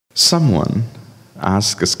Someone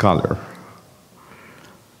asked a scholar,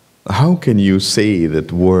 how can you say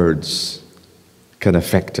that words can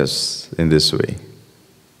affect us in this way?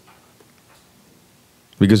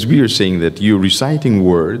 Because we are saying that you're reciting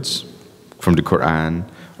words from the Qur'an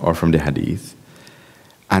or from the Hadith,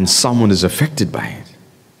 and someone is affected by it.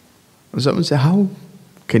 And someone say, how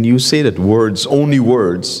can you say that words, only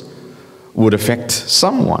words, would affect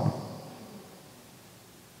someone?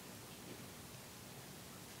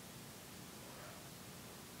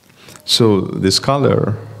 So the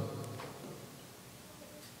scholar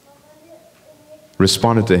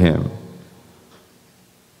responded to him.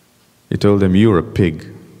 He told him, you're a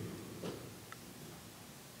pig.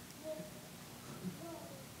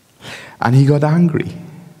 And he got angry.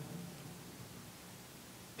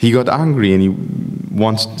 He got angry and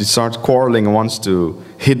he starts quarreling and wants to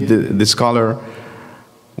hit the scholar.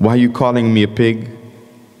 Why are you calling me a pig?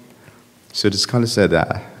 So the scholar said,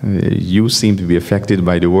 you seem to be affected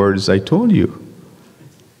by the words I told you.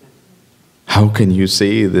 How can you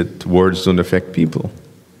say that words don't affect people?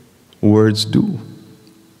 Words do.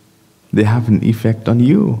 They have an effect on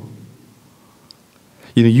you.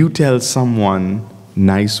 You know, you tell someone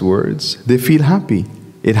nice words, they feel happy.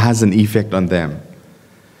 It has an effect on them.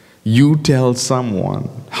 You tell someone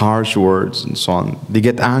harsh words and so on, they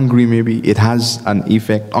get angry maybe, it has an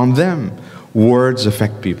effect on them. Words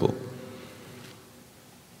affect people.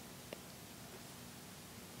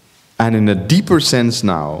 And in a deeper sense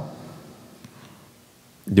now,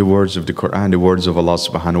 the words of the Qur'an, the words of Allah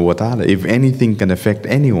subhanahu wa ta'ala, if anything can affect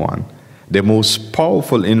anyone, the most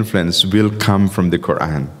powerful influence will come from the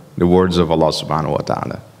Qur'an, the words of Allah subhanahu wa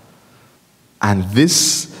ta'ala. And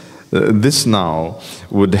this now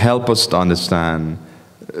would help us to understand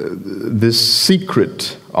this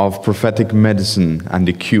secret of prophetic medicine and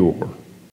the cure.